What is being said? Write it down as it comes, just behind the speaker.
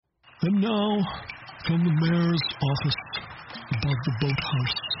And now, from the mayor's office above the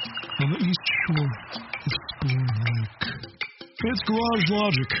boathouse on the east shore of Spoon Lake, it's Garage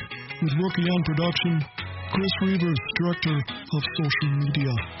Logic with Rookie on production, Chris Reavers, director of social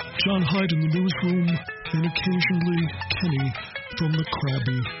media, John Hyde in the newsroom, and occasionally Kenny from the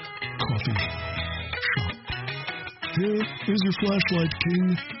Krabby Coffee Shop. Here is your flashlight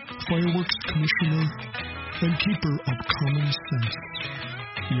king, fireworks commissioner, and keeper of common sense,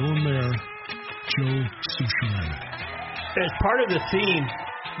 your mayor, Joe Soucheray. As part of the theme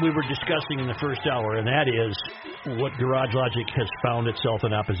we were discussing in the first hour, and that is what Garage Logic has found itself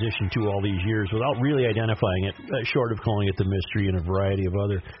in opposition to all these years without really identifying it, short of calling it the mystery and a variety of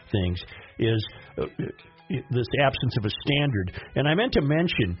other things, is this absence of a standard. And I meant to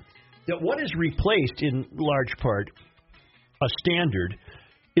mention that what is replaced in large part a standard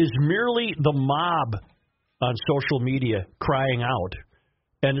is merely the mob on social media crying out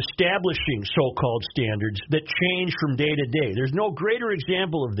and establishing so-called standards that change from day to day. There's no greater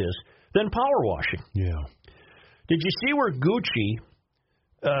example of this than power washing. Yeah. Did you see where Gucci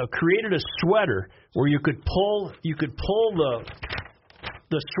created a sweater where you could pull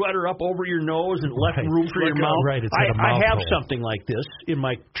the sweater up over your nose and left room for your mouth? Right, it's I have something like this in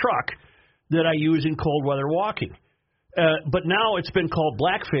my truck that I use in cold weather walking. But now it's been called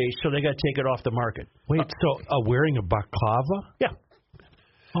blackface, so they got to take it off the market. Wait, so wearing a balaclava? Yeah.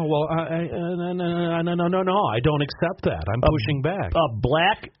 Oh, well, no, I don't accept that. I'm pushing back. A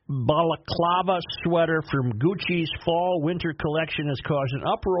black balaclava sweater from Gucci's fall-winter collection has caused an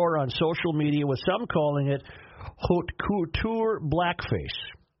uproar on social media, with some calling it haute couture blackface.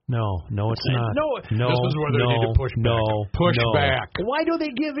 No, it's not. No, this is where they need to push back. Push back. Why do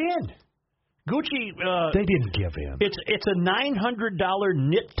they give in? Gucci, they didn't give in. It's a $900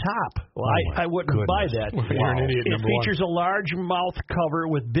 knit top. Well, I wouldn't buy that. Well, you're an idiot, it features a large mouth cover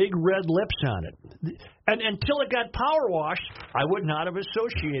with big red lips on it. And until it got power washed, I would not have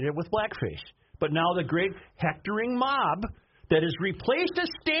associated it with blackface. But now the great hectoring mob that has replaced a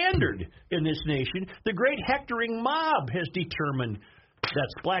standard in this nation, the great hectoring mob has determined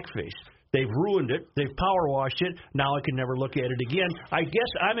that's blackface. They've ruined it. They've power washed it. Now I can never look at it again. I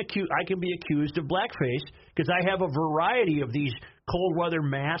guess I can be accused of blackface because I have a variety of these cold weather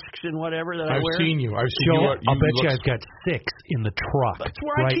masks and whatever that I wear. I've seen you. I'll bet you I've got 6 in the truck. That's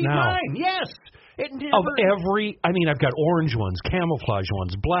where right I keep now. mine. Yes. I've got orange ones, camouflage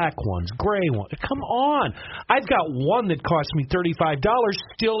ones, black ones, gray ones. Come on. I've got one that cost me $35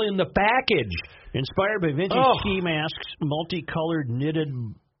 still in the package. Inspired by vintage ski masks, multicolored knitted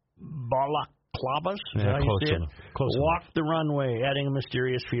balaclavas. Yeah, close Walk the runway, adding a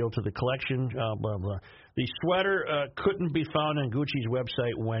mysterious feel to the collection. Blah blah. The sweater couldn't be found on Gucci's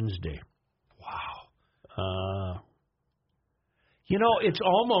website Wednesday. Wow. It's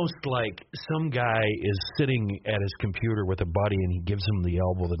almost like some guy is sitting at his computer with a buddy and he gives him the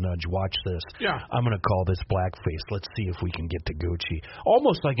elbow, the nudge. Watch this. Yeah. I'm going to call this blackface. Let's see if we can get to Gucci.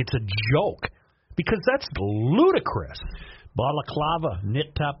 Almost like it's a joke because that's ludicrous. Balaclava,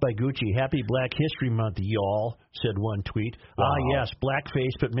 knit top by Gucci. Happy Black History Month, y'all, said one tweet. Wow. Yes,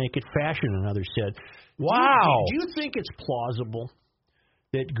 blackface, but make it fashion, another said. Wow. Do you think it's plausible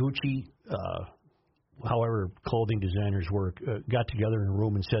that Gucci, however clothing designers work, got together in a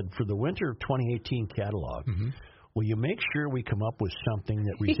room and said, for the winter 2018 catalog, will you make sure we come up with something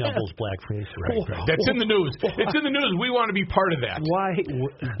that resembles blackface? Right. That's in the news. It's in the news. We want to be part of that. Why?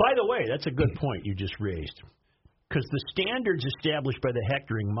 By the way, that's a good point you just raised. Because the standards established by the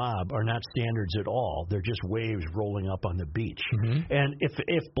hectoring mob are not standards at all. They're just waves rolling up on the beach. And if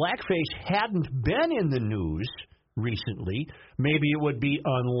blackface hadn't been in the news recently, maybe it would be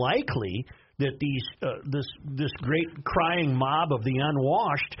unlikely that this great crying mob of the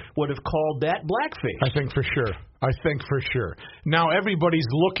unwashed would have called that blackface. I think for sure. Now everybody's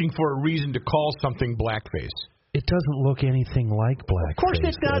looking for a reason to call something blackface. It doesn't look anything like blackface. Of course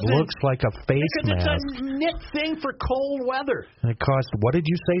it doesn't. It looks like a face because mask. It's a knit thing for cold weather. And it cost, what did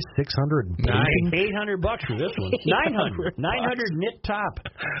you say, $600? $800 for this one. $900 knit top.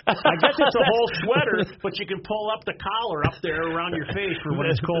 I guess it's a whole sweater, but you can pull up the collar up there around your face for when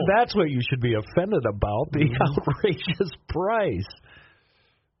it's cold. That's what you should be offended about, the outrageous price.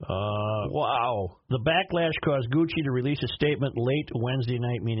 Wow. The backlash caused Gucci to release a statement late Wednesday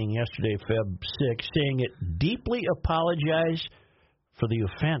night, meaning yesterday, Feb 6, saying it deeply apologized for the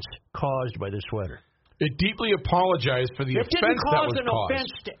offense caused by the sweater. It deeply apologized for the offense that was caused. It didn't cause an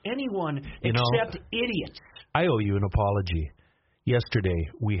offense to anyone except idiots. I owe you an apology. Yesterday,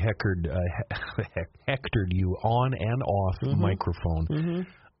 we hectored you on and off microphone.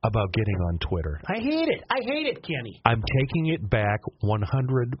 about getting on Twitter. I hate it. I hate it, Kenny. I'm taking it back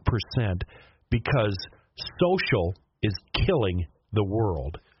 100% because social is killing the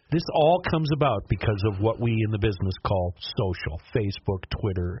world. This all comes about because of what we in the business call social. Facebook,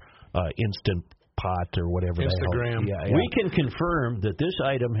 Twitter, Instant Pot, or whatever Instagram. the hell. Yeah. We can confirm that this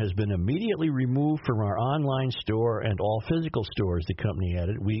item has been immediately removed from our online store and all physical stores, the company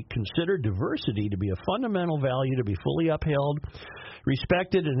added. We consider diversity to be a fundamental value to be fully upheld,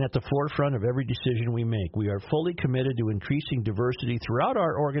 respected, and at the forefront of every decision we make. We are fully committed to increasing diversity throughout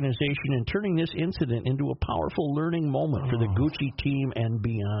our organization and turning this incident into a powerful learning moment for the Gucci team and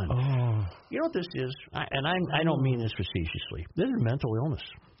beyond. You know what this is? I don't mean this facetiously. This is mental illness.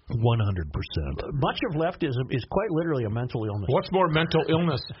 100%. Much of leftism is quite literally a mental illness. What's more mental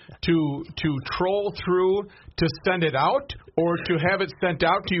illness? To troll through, to send it out, or to have it sent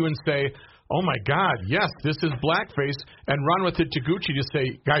out to you and say, oh, my God, yes, this is blackface, and run with it to Gucci to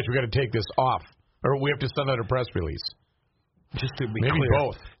say, guys, we got to take this off, or we have to send out a press release. Just to be Maybe clear,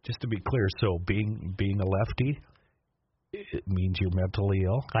 both. Just to be clear, so being a lefty, it means you're mentally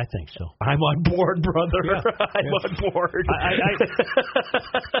ill? I think so. I'm on board, brother. Yeah. I'm on board.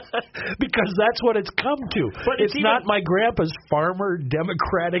 Because that's what it's come to. But it's not my grandpa's farmer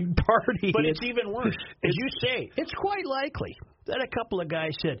Democratic Party. But it's even worse. As you say, it's quite likely that a couple of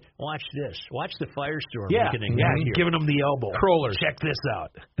guys said, watch this. Watch the firestorm. Giving them the elbow. Crawlers. Check this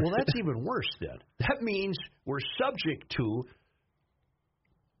out. Well, that's even worse then. That means we're subject to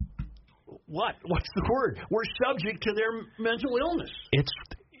what? What's the word? We're subject to their mental illness. It's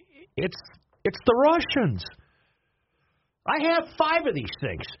the Russians. I have 5 of these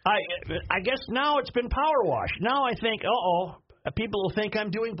things. I guess now it's been power washed. Now I think, people will think I'm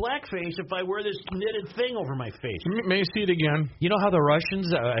doing blackface if I wear this knitted thing over my face. May you see it again? You know how the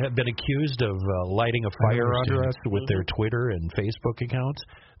Russians have been accused of lighting a fire under us with their Twitter and Facebook accounts?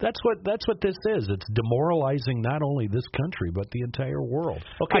 That's what this is. It's demoralizing not only this country but the entire world.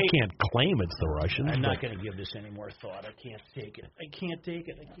 Okay. I can't claim it's the Russians. I'm not going to give this any more thought. I can't take it.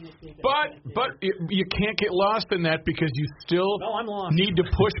 But you can't get lost in that because you still I'm lost. need to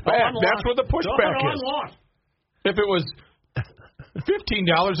push back. That's where the pushback is. I'm lost. If it was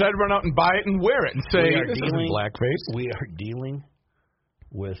 $15, I'd run out and buy it and wear it and say, this isn't blackface. We are dealing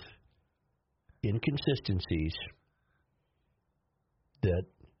with inconsistencies that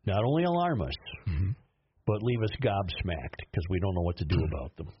not only alarm us, but leave us gobsmacked because we don't know what to do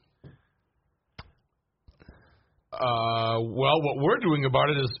about them. Well, what we're doing about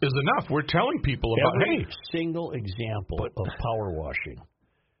it is enough. We're telling people about Every single example of power washing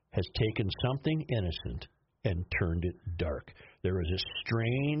has taken something innocent and turned it dark. There is a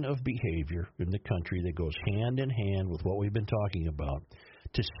strain of behavior in the country that goes hand in hand with what we've been talking about.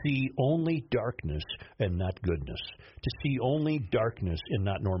 To see only darkness and not goodness. To see only darkness and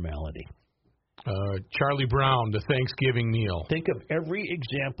not normality. Charlie Brown, the Thanksgiving meal. Think of every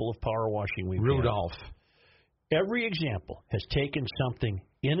example of power washing we've Rudolph. had. Every example has taken something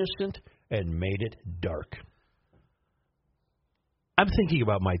innocent and made it dark. I'm thinking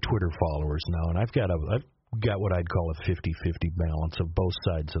about my Twitter followers now, and I've got what I'd call a 50-50 balance of both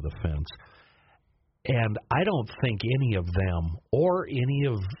sides of the fence. And I don't think any of them or any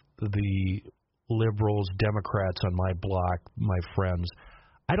of the liberals, Democrats on my block, my friends,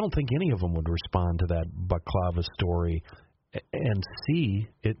 I don't think any of them would respond to that baklava story and see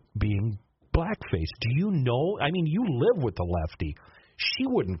it being blackface. Do you know? I mean, you live with the lefty. She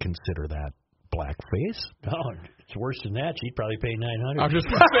wouldn't consider that blackface. Oh, it's worse than that. She'd probably pay $900. I was just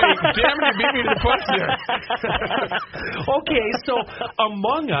going to say, damn it, you beat me to the punch there. Okay, so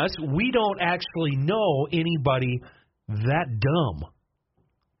among us, we don't actually know anybody that dumb.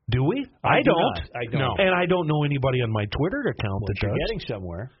 Do we? I don't. No. And I don't know anybody on my Twitter account that you're does. getting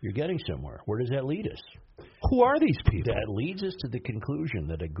somewhere. You're getting somewhere. Where does that lead us? Who are these people? That leads us to the conclusion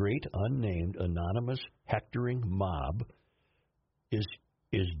that a great unnamed anonymous hectoring mob is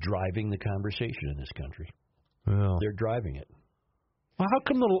driving the conversation in this country. Well, they're driving it. Well, how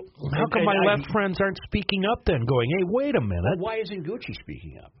come my left friends aren't speaking up then, going, hey, wait a minute? Well, why isn't Gucci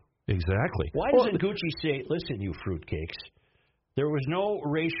speaking up? Exactly. Why doesn't Gucci say, listen, you fruitcakes, there was no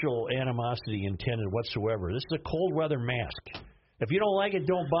racial animosity intended whatsoever. This is a cold weather mask. If you don't like it,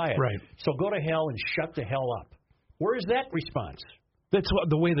 don't buy it. Right. So go to hell and shut the hell up. Where is that response? That's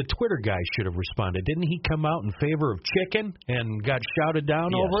the way the Twitter guy should have responded. Didn't he come out in favor of chicken and got shouted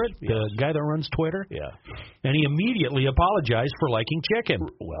down over it? Yes. The guy that runs Twitter? Yeah. And he immediately apologized for liking chicken.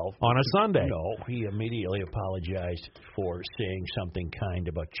 Well, on a Sunday. No, he immediately apologized for saying something kind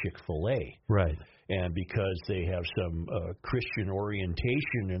about Chick-fil-A. Right. and because they have some Christian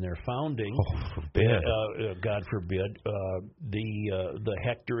orientation in their founding, God forbid, the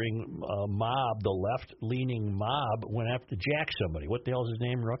hectoring mob, the left-leaning mob, went after Jack somebody. What the hell is his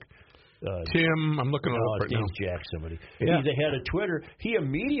name, Rook? Tim, I'm looking it up right now. Jack somebody. Yeah. He's the head of Twitter. He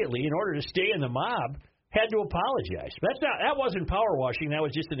immediately, in order to stay in the mob, had to apologize. That wasn't power washing. That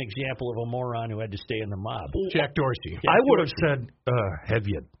was just an example of a moron who had to stay in the mob. Jack Dorsey. I would have said, have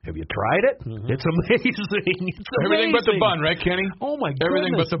you tried it? Mm-hmm. It's amazing. Everything but the bun, right, Kenny? Oh my goodness.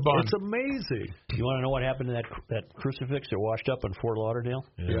 Everything but the bun. It's amazing. You want to know what happened to that crucifix that washed up in Fort Lauderdale?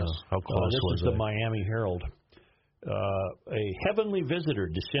 Yes. How close was it? This is the Miami Herald. A heavenly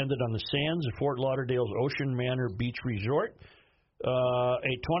visitor descended on the sands of Fort Lauderdale's Ocean Manor Beach Resort.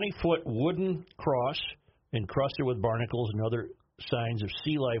 A 20-foot wooden cross encrusted with barnacles and other signs of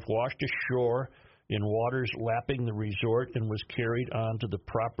sea life washed ashore in waters lapping the resort and was carried onto the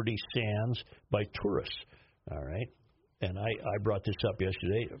property sands by tourists. All right. And I brought this up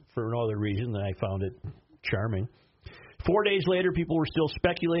yesterday for no other reason than I found it charming. 4 days later, people were still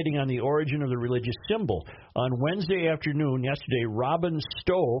speculating on the origin of the religious symbol. On Wednesday afternoon, yesterday, Robin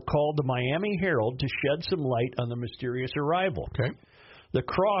Stowe called the Miami Herald to shed some light on the mysterious arrival. Okay. The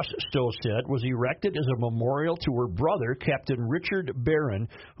cross, Stowe said, was erected as a memorial to her brother, Captain Richard Barron,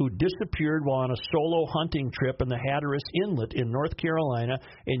 who disappeared while on a solo hunting trip in the Hatteras Inlet in North Carolina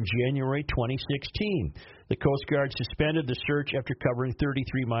in January 2016. The Coast Guard suspended the search after covering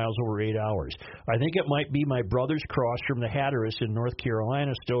 33 miles over 8 hours. I think it might be my brother's cross from the Hatteras in North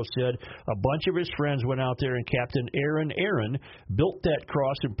Carolina, Stowe said. A bunch of his friends went out there, and Captain Aaron built that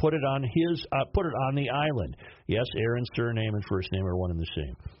cross and put it on the island. Yes, Aaron's surname and first name are one and the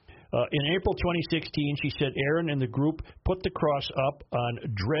same. In April 2016, she said Aaron and the group put the cross up on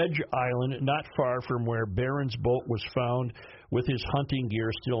Dredge Island, not far from where Barron's boat was found with his hunting gear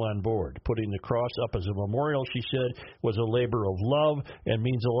still on board. Putting the cross up as a memorial, she said, was a labor of love and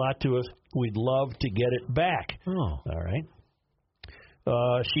means a lot to us. We'd love to get it back. Oh. All right.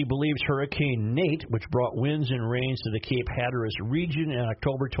 She believes Hurricane Nate, which brought winds and rains to the Cape Hatteras region in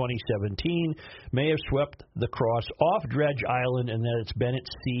October 2017, may have swept the cross off Dredge Island and that it's been at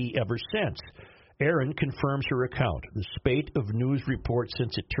sea ever since. Aaron confirms her account. The spate of news reports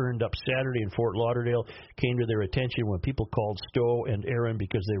since it turned up Saturday in Fort Lauderdale came to their attention when people called Stowe and Aaron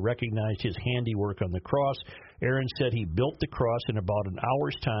because they recognized his handiwork on the cross. Aaron said he built the cross in about an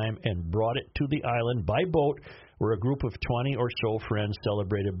hour's time and brought it to the island by boat, where a group of 20 or so friends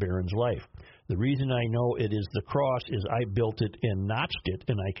celebrated Barron's life. The reason I know it is the cross is I built it and notched it,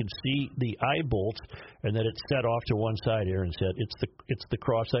 and I can see the eye bolts, and that it's set off to one side, Aaron said. It's the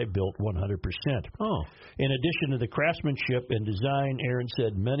cross I built 100%. Oh. In addition to the craftsmanship and design, Aaron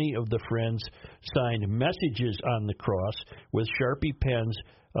said many of the friends signed messages on the cross with Sharpie pens,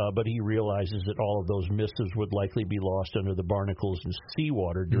 but he realizes that all of those missives would likely be lost under the barnacles and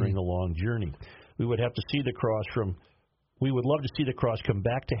seawater during the long journey. We would love to see the cross come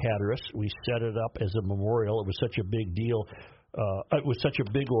back to Hatteras. We set it up as a memorial. It was such a big deal. It was such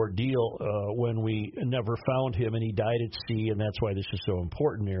a big ordeal when we never found him, and he died at sea, and that's why this is so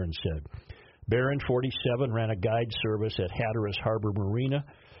important, Aaron said. Barron, 47, ran a guide service at Hatteras Harbor Marina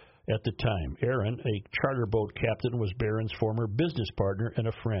at the time. Aaron, a charter boat captain, was Barron's former business partner and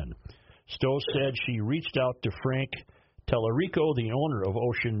a friend. Stowe said she reached out to Frank Tellerico, the owner of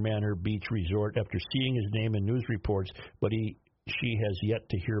Ocean Manor Beach Resort, after seeing his name in news reports, but she has yet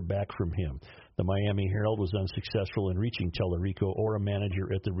to hear back from him. The Miami Herald was unsuccessful in reaching Tellerico or a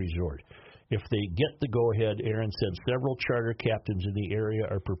manager at the resort. If they get the go-ahead, Aaron said several charter captains in the area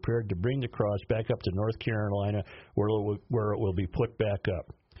are prepared to bring the cross back up to North Carolina, where it will be put back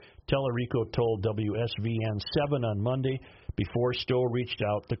up. Tellerico told WSVN 7 on Monday, before Stowe reached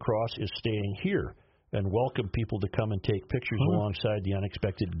out, the cross is staying here, and welcome people to come and take pictures alongside the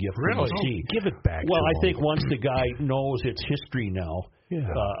unexpected gift from the sea. Give it back. Well, I think once the guy knows it's history now,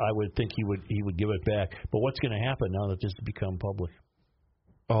 I would think he would give it back. But what's going to happen now that this has become public?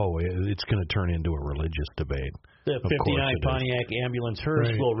 Oh, it's going to turn into a religious debate. The 59 Pontiac ambulance hearse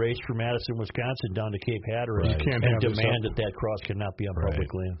will race from Madison, Wisconsin down to Cape Hatteras and demand that cross cannot be on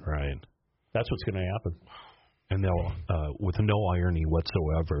public land. Right. That's what's going to happen. And they'll, with no irony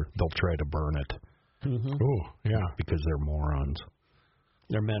whatsoever, they'll try to burn it. Mm-hmm. Oh, yeah. Because they're morons.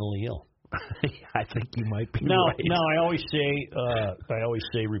 They're mentally ill. I think you might be right. No, I always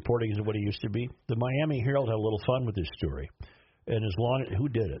say reporting isn't what it used to be. The Miami Herald had a little fun with this story. And who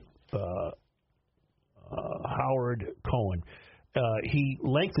did it? Howard Cohen. He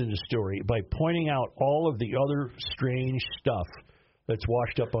lengthened the story by pointing out all of the other strange stuff that's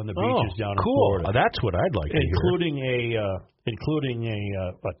washed up on the beaches down in Florida. That's what I'd like to hear. Including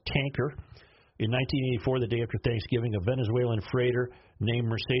a tanker In 1984, the day after Thanksgiving, a Venezuelan freighter named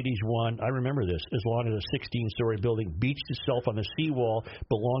Mercedes One, I remember this, as long as a 16-story building, beached itself on the seawall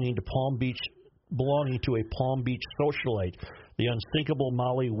belonging to a Palm Beach socialite, the unsinkable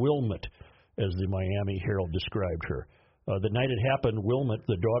Molly Wilmot, as the Miami Herald described her. The night it happened, Wilmot,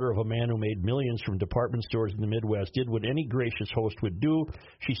 the daughter of a man who made millions from department stores in the Midwest, did what any gracious host would do.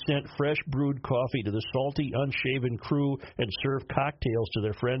 She sent fresh brewed coffee to the salty, unshaven crew and served cocktails to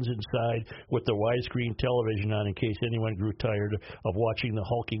their friends inside with the widescreen television on in case anyone grew tired of watching the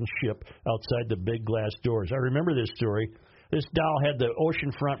hulking ship outside the big glass doors. I remember this story. This doll had the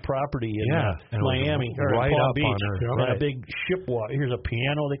oceanfront property in Miami, or right Palm up Beach, on her. and a big ship walk. Here's a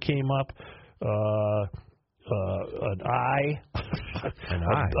piano that came up. An eye,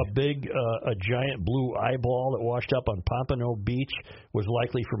 a big, a giant blue eyeball that washed up on Pompano Beach, was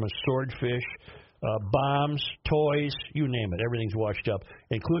likely from a swordfish. Bombs, toys, you name it, everything's washed up,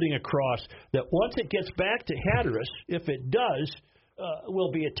 including a cross that once it gets back to Hatteras, if it does,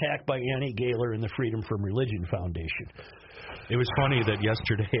 will be attacked by Annie Gaylor and the Freedom from Religion Foundation. It was funny that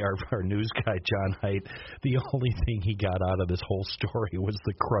yesterday our news guy, John Haidt, the only thing he got out of this whole story was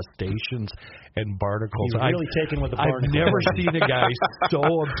the crustaceans and barnacles. He's really taken with the barnacles. I've never seen a guy so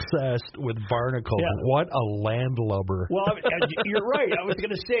obsessed with barnacles. Yeah. What a landlubber. Well, you're right. I was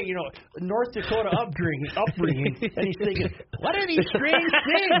going to say, North Dakota upbringing, and he's thinking, what are these strange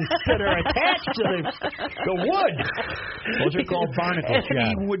things that are attached to the wood? Those are called barnacles, and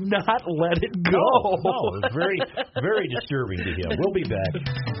he would not let it go. No, it was very, very disturbing to him. We'll be back.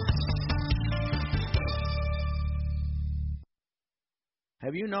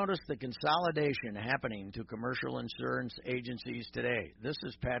 Have you noticed the consolidation happening to commercial insurance agencies today? This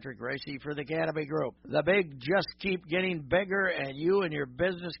is Patrick Racey for the Canopy Group. The big just keep getting bigger, and you and your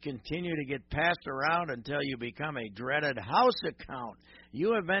business continue to get passed around until you become a dreaded house account.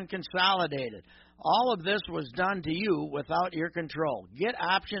 You have been consolidated. All of this was done to you without your control. Get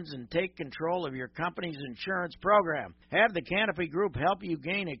options and take control of your company's insurance program. Have the Canopy Group help you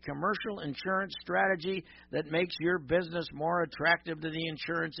gain a commercial insurance strategy that makes your business more attractive to the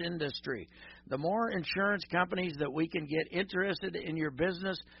insurance industry. The more insurance companies that we can get interested in your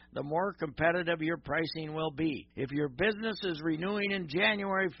business, the more competitive your pricing will be. If your business is renewing in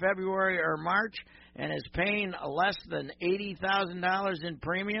January, February, or March and is paying less than $80,000 in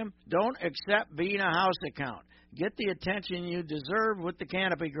premium, don't accept being a house account. Get the attention you deserve with the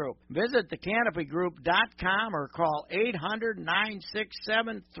Canopy Group. Visit thecanopygroup.com or call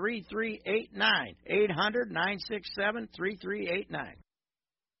 800-967-3389. 800-967-3389.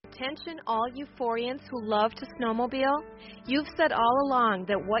 Attention all euphorians who love to snowmobile. You've said all along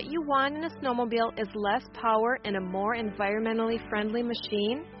that what you want in a snowmobile is less power and a more environmentally friendly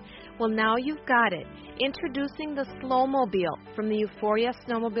machine. Well, now you've got it. Introducing the Slowmobile from the Euphoria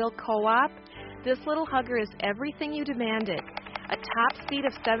Snowmobile Co-op. This little hugger is everything you demanded. A top speed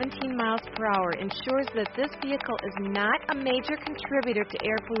of 17 miles per hour ensures that this vehicle is not a major contributor to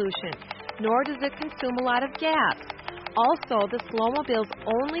air pollution, nor does it consume a lot of gas. Also, the Slowmobile's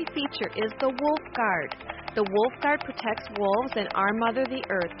only feature is the Wolf Guard. The Wolf Guard protects wolves and our Mother the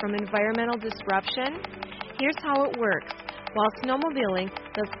Earth from environmental disruption. Here's how it works. While snowmobiling,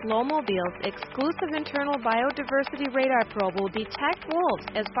 the Slowmobile's exclusive internal biodiversity radar probe will detect wolves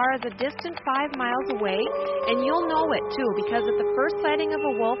as far as a distant 5 miles away, and you'll know it too, because at the first sighting of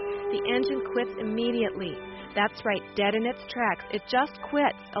a wolf, the engine quits immediately. That's right, dead in its tracks. It just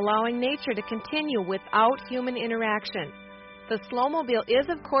quits, allowing nature to continue without human interaction. The Slowmobile is,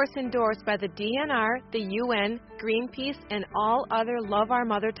 of course, endorsed by the DNR, the UN, Greenpeace, and all other Love Our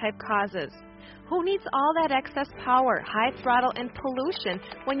Mother type causes. Who needs all that excess power, high throttle, and pollution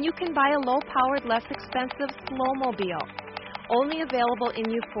when you can buy a low-powered, less expensive Slowmobile? Only available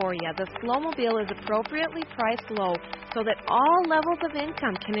in Euphoria, the Slowmobile is appropriately priced low so that all levels of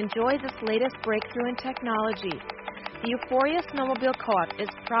income can enjoy this latest breakthrough in technology. The Euphoria Snowmobile Co-op is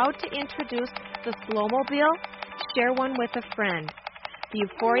proud to introduce the Slowmobile. Share one with a friend. The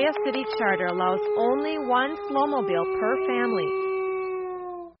Euphoria City Charter allows only one Slowmobile per family.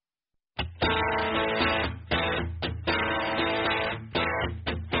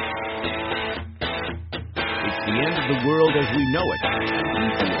 The end of the world as we know it.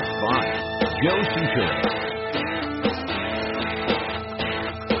 It's fine. Joe Centura.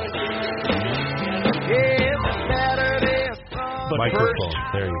 Microphone.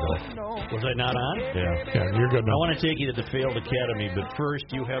 There you go. Was I not on? Yeah, you're good now. I want to take you to the Failed Academy, but first,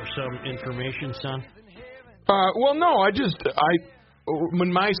 you have some information, son? Well, no,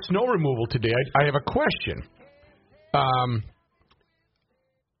 when my snow removal today, I have a question.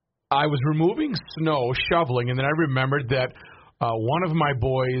 I was removing snow, shoveling, and then I remembered that one of my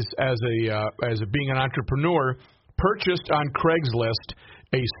boys, as being an entrepreneur, purchased on Craigslist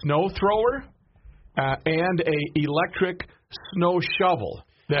a snow thrower and a electric snow shovel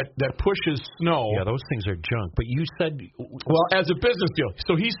that pushes snow. Yeah, those things are junk. But you said, well, as a business deal.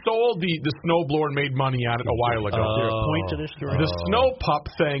 So he sold the snow blower and made money on it a while ago. Is there a point to this story? The snow pup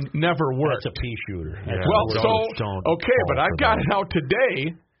thing never worked. That's a pea shooter. But I've got it out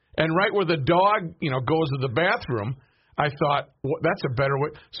today, and right where the dog goes to the bathroom, I thought, that's a better way.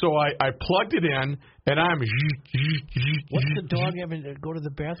 So I plugged it in, and I'm. What's the dog having to go to the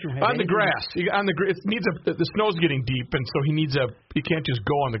bathroom? On the grass. It needs the snow's getting deep, and so he can't just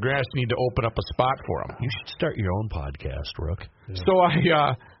go on the grass. You need to open up a spot for him. You should start your own podcast, Rook. Yeah. So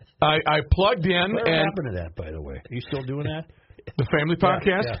I plugged in. What happened to that, by the way? Are you still doing that? The family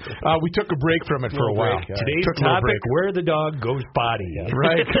podcast? Yeah. We took a break from it for a while. Today's topic, where the dog goes potty.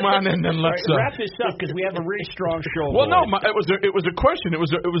 Right, come on, and then let's wrap this up because we have a really strong show. Well, no, it was a question. It was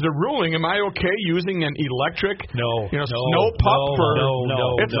a ruling. Am I okay using an electric snow pup for?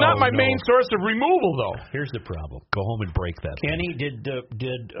 No. It's not my main source of removal, though. Here's the problem. Go home and break that. Kenny,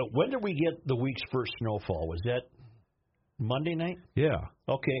 when did we get the week's first snowfall? Was that Monday night? Yeah.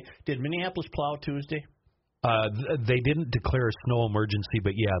 Okay. Did Minneapolis plow Tuesday? They didn't declare a snow emergency,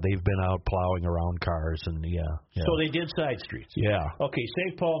 but yeah, they've been out plowing around cars and yeah. So they did side streets. Yeah. Okay,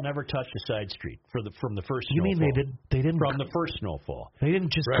 St. Paul never touched a side street from the first. You snowfall. mean they didn't from the first snowfall? They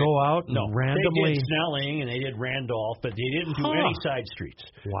didn't just go out and randomly. They did Snelling and they did Randolph, but they didn't do any side streets.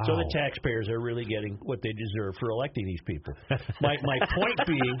 Wow. So the taxpayers are really getting what they deserve for electing these people. My point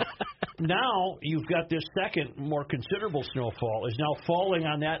being, now you've got this second, more considerable snowfall is now falling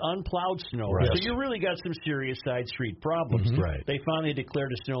on that unplowed snow. Right. So you really got some serious side street problems. Mm-hmm. Right. They finally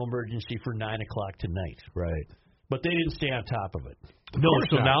declared a snow emergency for 9 o'clock tonight. Right. But they didn't stay on top of it. No,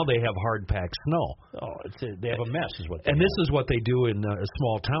 so now they have hard packed snow. Oh, they have a mess, is what. They and this is what they do in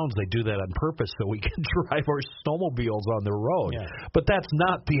small towns. They do that on purpose so we can drive our snowmobiles on the road. Yeah. But that's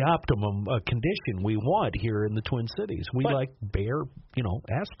not the optimum condition we want here in the Twin Cities. We like bare,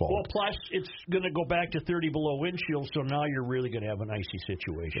 asphalt. Well, plus it's going to go back to 30 below wind chill, so now you're really going to have an icy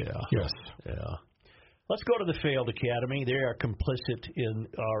situation. Yeah. Yes. Yeah. Let's go to the failed academy. They are complicit in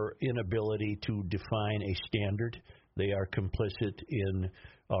our inability to define a standard. They are complicit in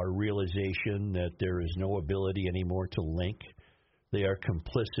our realization that there is no ability anymore to link. They are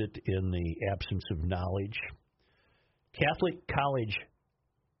complicit in the absence of knowledge. Catholic College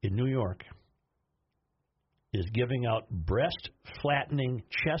in New York is giving out breast-flattening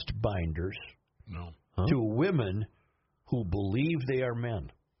chest binders to women who believe they are men.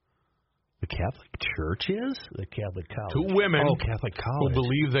 The Catholic Church is? The Catholic College. Two women Catholic College. who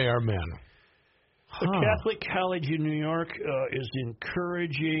believe they are men. The Catholic College in New York is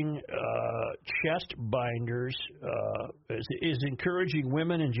encouraging chest binders, is encouraging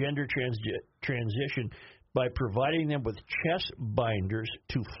women in gender transition by providing them with chest binders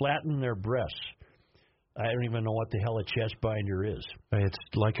to flatten their breasts. I don't even know what the hell a chest binder is. It's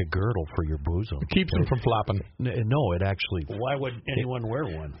like a girdle for your bosom. It keeps them from flopping. No, it actually. Why would anyone wear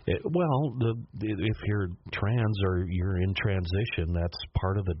one? If you're trans or you're in transition, that's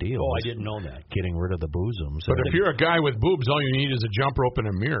part of the deal. Oh, I didn't know that. Getting rid of the bosoms. But if you're a guy with boobs, all you need is a jump rope and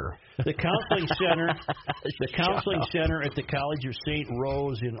a mirror. The counseling center at the College of St.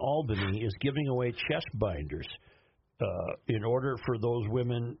 Rose in Albany is giving away chest binders in order for those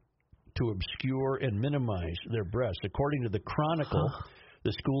women to obscure and minimize their breasts. According to the Chronicle,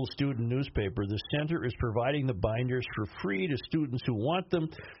 the school student newspaper, the center is providing the binders for free to students who want them,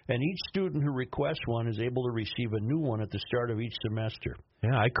 and each student who requests one is able to receive a new one at the start of each semester.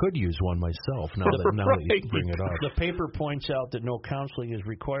 Yeah, I could use one myself now that you bring it up. The paper points out that no counseling is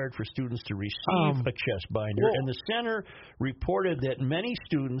required for students to receive a chest binder, and the center reported that many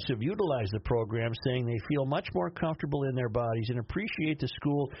students have utilized the program, saying they feel much more comfortable in their bodies and appreciate the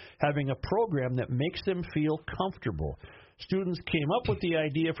school having a program that makes them feel comfortable. Students came up with the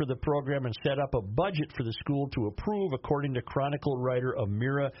idea for the program and set up a budget for the school to approve, according to Chronicle writer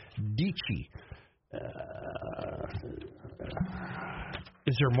Amira Dici.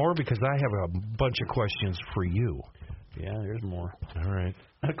 Is there more? Because I have a bunch of questions for you. Yeah, there's more. All right.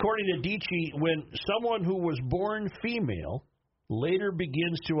 According to Dici, when someone who was born female later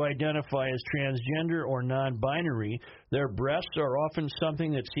begins to identify as transgender or non-binary, their breasts are often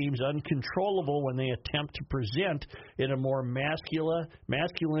something that seems uncontrollable when they attempt to present in a more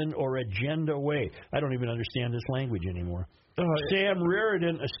masculine or agenda way. I don't even understand this language anymore. Sam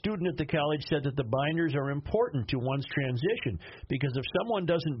Reardon, a student at the college, said that the binders are important to one's transition because if someone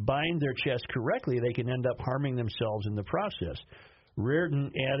doesn't bind their chest correctly, they can end up harming themselves in the process. Reardon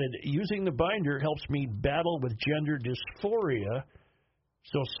added, using the binder helps me battle with gender dysphoria.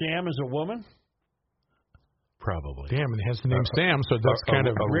 So Sam is a woman? Probably. Damn, it has the name Sam, so that's kind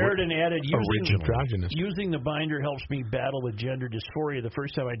of Reardon added, androgynous. using the binder helps me battle with gender dysphoria. The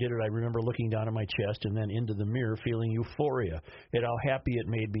first time I did it, I remember looking down at my chest and then into the mirror, feeling euphoria at how happy it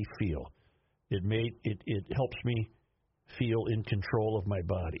made me feel. It helps me feel in control of my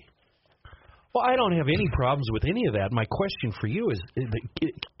body. Well, I don't have any problems with any of that. My question for you is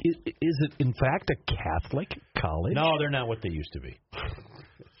it in fact a Catholic college? No, they're not what they used to be.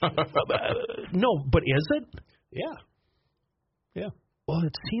 No, but is it? Yeah. Well,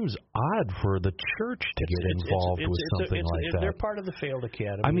 it seems odd for the church to get involved with something like that. They're part of the failed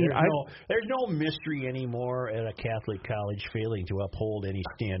academy. I mean, there's no mystery anymore at a Catholic college failing to uphold any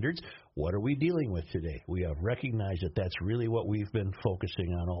standards. What are we dealing with today? We have recognized that that's really what we've been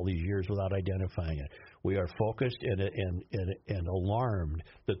focusing on all these years without identifying it. We are focused and alarmed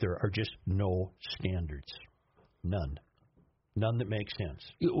that there are just no standards. None that makes sense.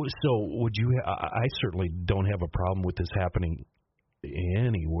 So would you? I certainly don't have a problem with this happening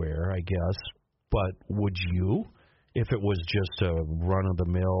anywhere, I guess. But would you, if it was just a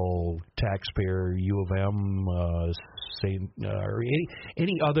run-of-the-mill taxpayer U of M, or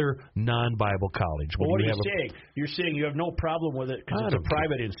any other non-Bible college? Well, what are you saying? You're saying you have no problem with it because it's a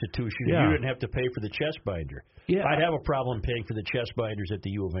private institution. Yeah. You didn't have to pay for the chest binder. Yeah. I'd have a problem paying for the chest binders at the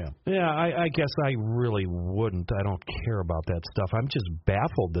U of M. Yeah, I guess I really wouldn't. I don't care about that stuff. I'm just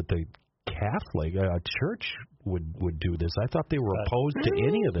baffled that the Catholic church would do this. I thought they were opposed to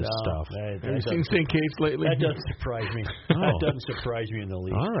any of this stuff. Have you seen St. Kate's lately? That doesn't surprise me. That doesn't surprise me in the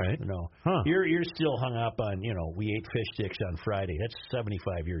least. All right. No. Huh. You're still hung up on, we ate fish sticks on Friday. That's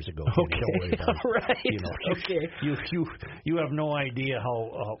 75 years ago. Okay. Don't worry about it. All right. Okay. You have no idea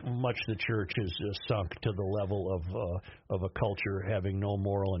how much the church has sunk to the level of a culture having no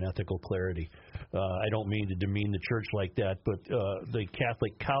moral and ethical clarity. I don't mean to demean the church like that, but the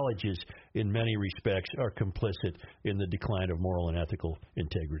Catholic colleges, in many respects, are complicit in the decline of moral and ethical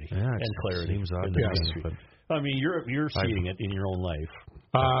integrity and clarity. Seems in odd, the ministry. I mean, you're seeing it in your own life.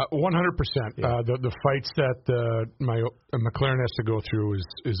 100%. Yeah. The fights that McLaren has to go through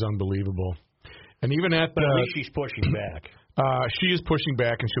is unbelievable. And even at but at least she's pushing back. She is pushing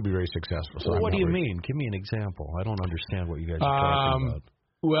back, and she'll be very successful. So what do you mean? Give me an example. I don't understand what you guys are talking about.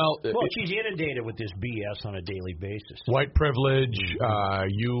 Well, she's inundated with this BS on a daily basis. White privilege.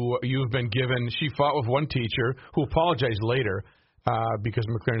 You've been given. She fought with one teacher who apologized later because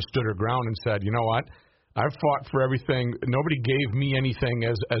McLaren stood her ground and said, "You know what? I've fought for everything. Nobody gave me anything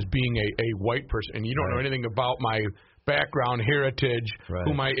as being a white person, and you don't know anything about my background, heritage,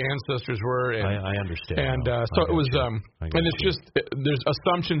 who my ancestors were." And, I understand. And so it was, and it's just there's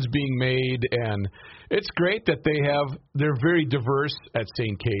assumptions being made, and it's great that they're very diverse at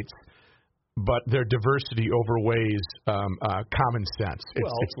St. Kate's, but their diversity overweighs common sense.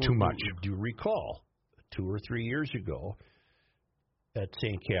 It's too much. Do you recall 2 or 3 years ago at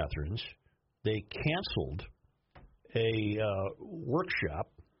St. Catherine's, they canceled a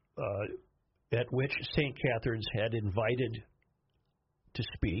workshop at which St. Catherine's had invited to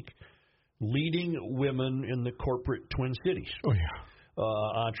speak leading women in the corporate Twin Cities. Oh, yeah.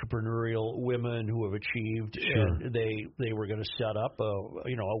 Entrepreneurial women who have achieved, and they were going to set up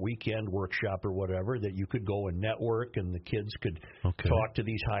a weekend workshop or whatever that you could go and network and the kids could talk to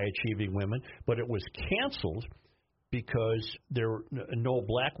these high achieving women, but it was canceled because no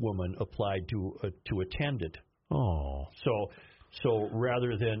black woman applied to attend it. Oh, so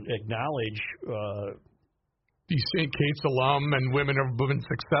rather than acknowledge these St. Kate's alum and women have been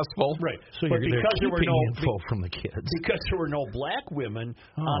successful, right? So but because there were no info from the kids, because there were no black women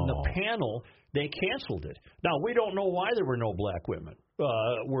on the panel, they canceled it. Now we don't know why there were no black women.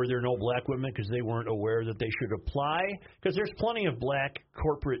 Were there no black women because they weren't aware that they should apply? Because there's plenty of black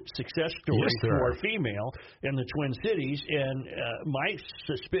corporate success stories who are female in the Twin Cities, and my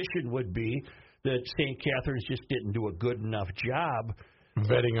suspicion would be that St. Catherine's just didn't do a good enough job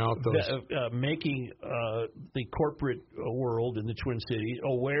vetting out those, making the corporate world in the Twin Cities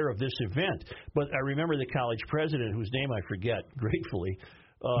aware of this event. But I remember the college president, whose name I forget, gratefully,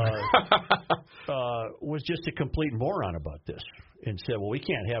 was just a complete moron about this and said, "Well, we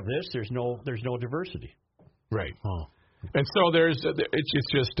can't have this. There's no diversity." Right. Oh. And so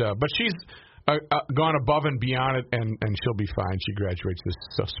it's just, but she's gone above and beyond it, and she'll be fine. She graduates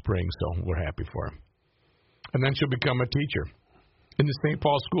this spring, so we're happy for her. And then she'll become a teacher in the St.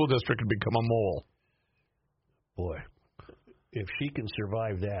 Paul School District and become a mole. Boy, if she can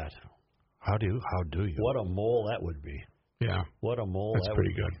survive that, how do you? What a mole that would be. Yeah, what a mole. That's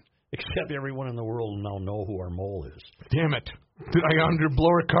pretty good. Except everyone in the world will now know who our mole is. Damn it. Did I blow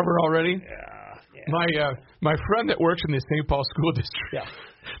her cover already? Yeah. My friend that works in the St. Paul School District. Yeah.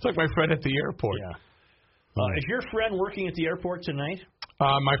 It's like my friend at the airport. Yeah. Is your friend working at the airport tonight?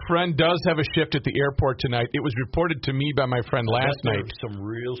 My friend does have a shift at the airport tonight. It was reported to me by my friend last night. Some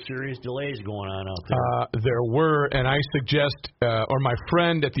real serious delays going on out there. There were, and I suggest, or my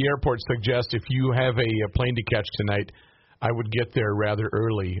friend at the airport suggests, if you have a plane to catch tonight, I would get there rather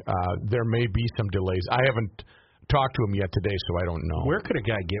early. There may be some delays. I haven't talked to him yet today, so I don't know. Where could a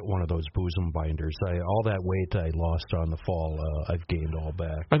guy get one of those bosom binders? All that weight I lost on the fall, I've gained all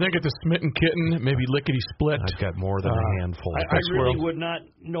back. I think at the Smitten Kitten, maybe Lickety Split. I've got more than a handful. I really would not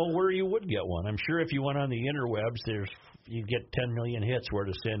know where you would get one. I'm sure if you went on the interwebs, you'd get 10 million hits where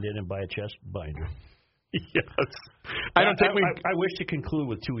to send in and buy a chest binder. Yes. I don't think I wish to conclude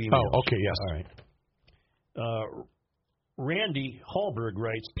with 2 emails. Oh, okay, yes. All right. Randy Hallberg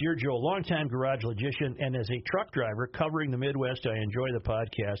writes, Dear Joe, longtime garage logician, and as a truck driver covering the Midwest, I enjoy the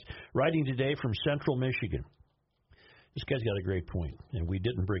podcast. Writing today from Central Michigan. This guy's got a great point, and we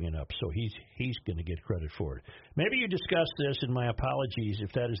didn't bring it up, so he's going to get credit for it. Maybe you discussed this, and my apologies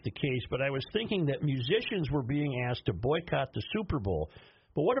if that is the case, but I was thinking that musicians were being asked to boycott the Super Bowl.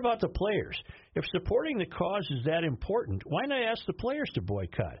 But what about the players? If supporting the cause is that important, why not ask the players to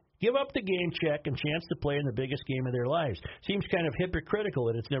boycott? Give up the game check and chance to play in the biggest game of their lives. Seems kind of hypocritical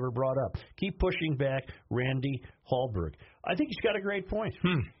that it's never brought up. Keep pushing back, Randy Hallberg. I think he's got a great point.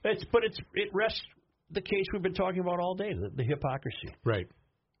 It rests the case we've been talking about all day, the hypocrisy. Right.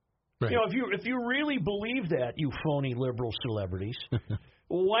 You know, if you really believe that, you phony liberal celebrities,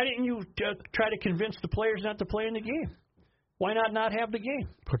 why didn't you try to convince the players not to play in the game? Why not have the game?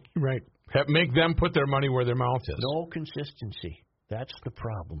 Make them put their money where their mouth is. No consistency. That's the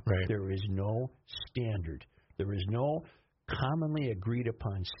problem. Right. There is no standard. There is no commonly agreed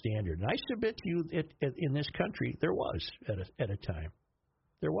upon standard. And I submit to you in this country, there was at a time.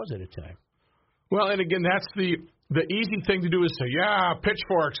 There was at a time. Well, and again, that's the easy thing to do is say, yeah,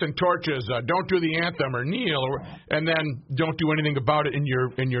 pitchforks and torches, don't do the anthem or kneel, and then don't do anything about it in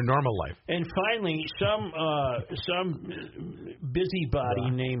your normal life. And finally, some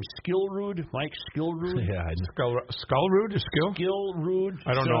busybody named Skillrood, Mike Skillrood. Yeah, Skullrood or Skill? Skillrood.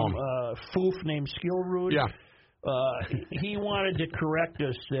 I don't know him. Foof named Skillrood. Yeah. He wanted to correct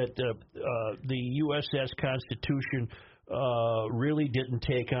us that the USS Constitution really didn't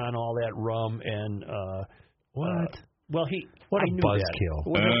take on all that rum and what? What a buzzkill.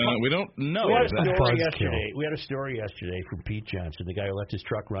 We don't know. We had a story yesterday from Pete Johnson, the guy who left his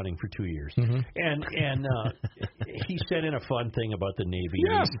truck running for 2 years, and he sent in a fun thing about the Navy.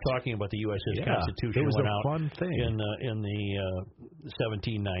 Yes. He was talking about the USS Constitution. It was went a out fun thing in the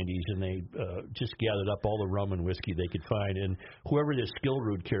 1790s, and they just gathered up all the rum and whiskey they could find. And whoever this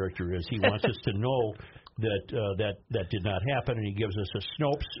Skillrood character is, he wants us to know that did not happen, and he gives us a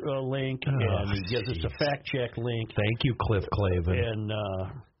Snopes link, and he gives us a fact check link. Thank you, Cliff Clavin. And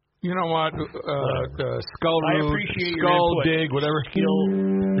you know what? Skullroot, I appreciate your Skull input. Dig, whatever.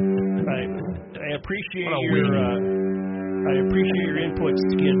 I appreciate your input,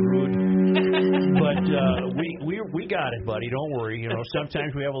 Skidrood. But we got it, buddy. Don't worry. You know,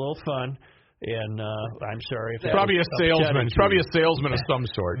 sometimes we have a little fun. And I'm sorry if probably a salesman. It's probably a salesman of some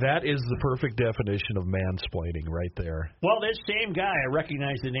sort. That is the perfect definition of mansplaining right there. Well, this same guy, I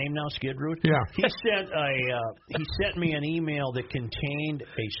recognize the name now, Skidroot. Yeah. He sent me an email that contained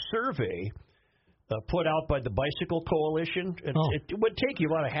a survey put out by the Bicycle Coalition. It would take you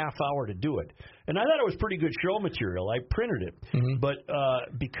about a half hour to do it. And I thought it was pretty good show material. I printed it. Mm-hmm. But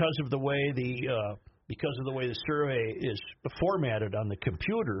because of the way the survey is formatted on the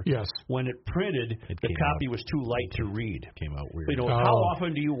computer, yes, when it printed, the copy was too light to read. It came out weird. You know, how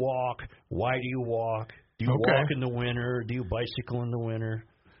often do you walk? Why do you walk? Do you walk in the winter? Do you bicycle in the winter?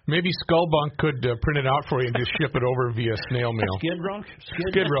 Maybe Skullbunk could print it out for you and just ship it over via snail mail. Skidrood?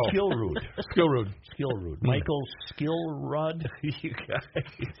 Skillrood. Michael Skillrud. You guys.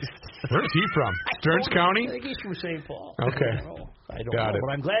 Where's he from? Stearns County? I think he's from St. Paul. Okay. I don't know,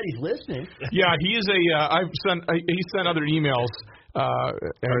 but I'm glad he's listening. Yeah, he is he sent other emails.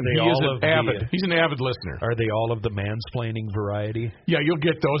 He's an avid listener. Are they all of the mansplaining variety? Yeah, you'll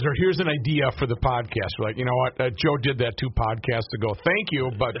get those. Or here's an idea for the podcast. We're like, you know what? Joe did that 2 podcasts ago. Thank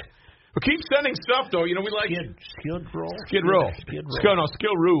you, but keep sending stuff though. You know, we like Skidrow.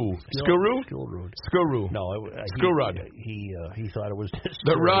 No, Skillrud. He thought it was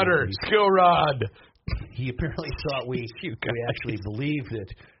the rudder. Skillrud. He apparently thought we actually believed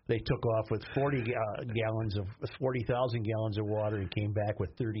that they took off with 40,000 gallons of water and came back with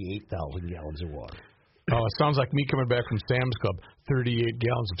 38,000 gallons of water. Oh, it sounds like me coming back from Sam's Club. 38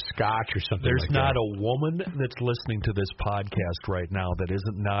 gallons of scotch or something There's like that. not a woman that's listening to this podcast right now that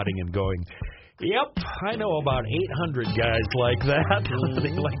isn't nodding and going, yep, I know about 800 guys like that.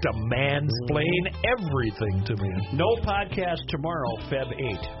 They like to mansplain everything to me. No podcast tomorrow, Feb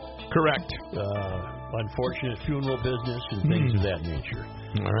 8. Correct. Unfortunate funeral business and things of that nature.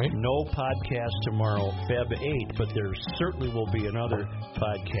 All right. No podcast tomorrow, Feb 8, but there certainly will be another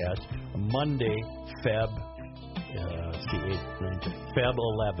podcast Monday, Feb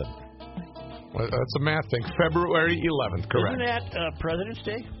 11. Well, that's a math thing. February 11th, correct. Isn't that President's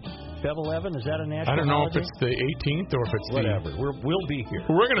Day? Feb 11? Is that a national I don't know holiday? if it's the 18th or if it's whatever. We'll be here.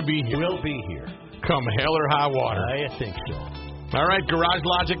 We're going to be here. We'll be here. Come hell or high water. I think so. All right,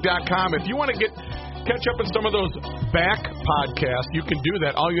 GarageLogic.com. If you want to catch up on some of those back podcasts, you can do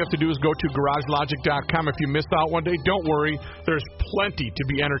that. All you have to do is go to GarageLogic.com. If you miss out one day, don't worry. There's plenty to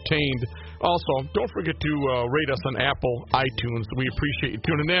be entertained. Also, don't forget to rate us on Apple iTunes. We appreciate you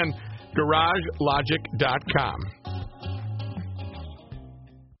tuning in. GarageLogic.com.